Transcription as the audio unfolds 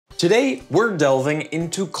Today, we're delving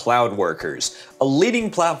into Cloudworkers, a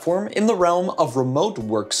leading platform in the realm of remote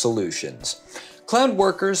work solutions.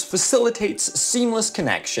 Cloudworkers facilitates seamless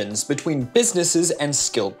connections between businesses and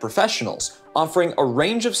skilled professionals, offering a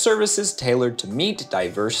range of services tailored to meet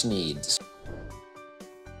diverse needs.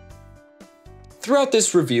 Throughout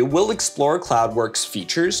this review, we'll explore Cloudworkers'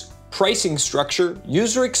 features, pricing structure,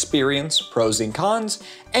 user experience, pros and cons,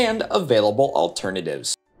 and available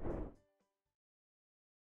alternatives.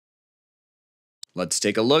 Let's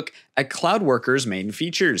take a look at Cloudworkers' main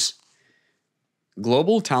features.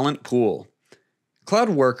 Global Talent Pool.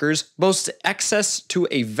 Cloudworkers boasts access to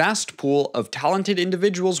a vast pool of talented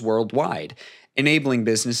individuals worldwide, enabling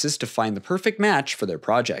businesses to find the perfect match for their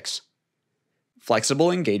projects.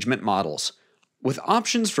 Flexible engagement models. With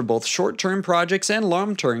options for both short-term projects and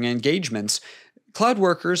long-term engagements,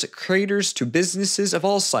 Cloudworkers caters to businesses of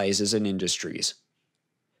all sizes and industries.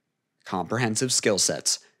 Comprehensive skill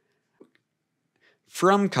sets.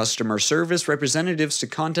 From customer service representatives to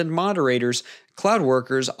content moderators,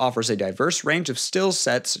 Cloudworkers offers a diverse range of skill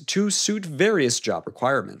sets to suit various job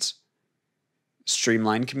requirements.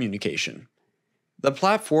 Streamlined communication. The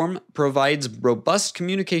platform provides robust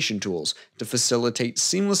communication tools to facilitate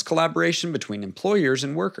seamless collaboration between employers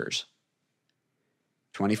and workers.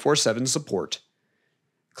 24/7 support.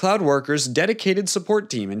 Cloudworkers' dedicated support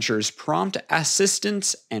team ensures prompt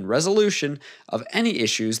assistance and resolution of any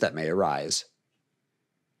issues that may arise.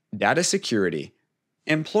 Data security.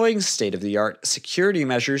 Employing state-of-the-art security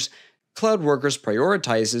measures, Cloudworkers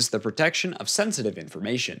prioritizes the protection of sensitive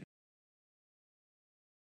information.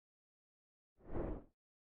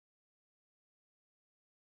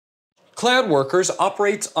 Cloudworkers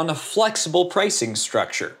operates on a flexible pricing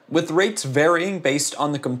structure, with rates varying based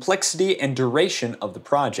on the complexity and duration of the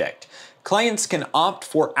project. Clients can opt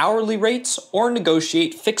for hourly rates or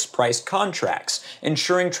negotiate fixed-price contracts,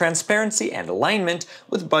 ensuring transparency and alignment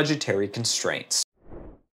with budgetary constraints.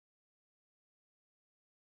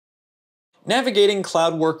 Navigating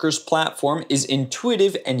Cloudworkers' platform is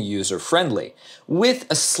intuitive and user-friendly, with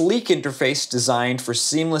a sleek interface designed for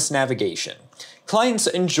seamless navigation. Clients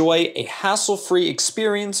enjoy a hassle-free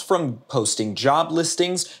experience from posting job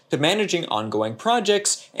listings to managing ongoing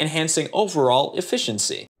projects, enhancing overall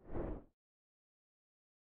efficiency.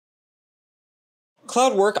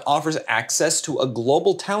 Cloudwork offers access to a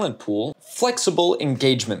global talent pool, flexible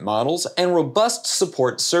engagement models, and robust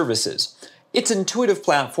support services. Its intuitive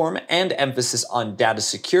platform and emphasis on data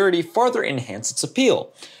security further enhance its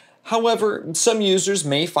appeal. However, some users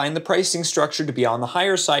may find the pricing structure to be on the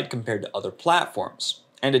higher side compared to other platforms.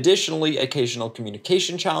 And additionally, occasional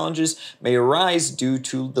communication challenges may arise due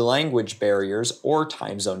to the language barriers or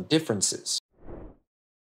time zone differences.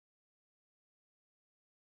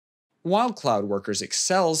 While Cloudworkers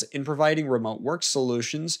excels in providing remote work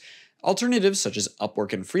solutions, alternatives such as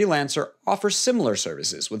Upwork and Freelancer offer similar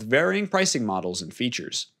services with varying pricing models and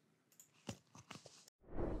features.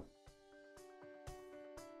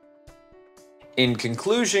 In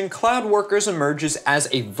conclusion, Cloudworkers emerges as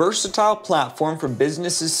a versatile platform for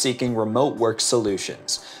businesses seeking remote work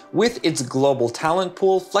solutions. With its global talent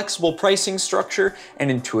pool, flexible pricing structure, and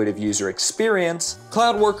intuitive user experience,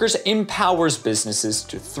 Cloudworkers empowers businesses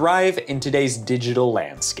to thrive in today's digital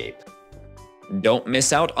landscape. Don't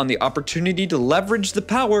miss out on the opportunity to leverage the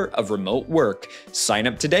power of remote work. Sign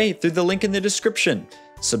up today through the link in the description.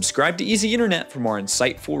 Subscribe to EasyInternet for more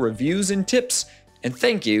insightful reviews and tips, and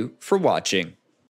thank you for watching.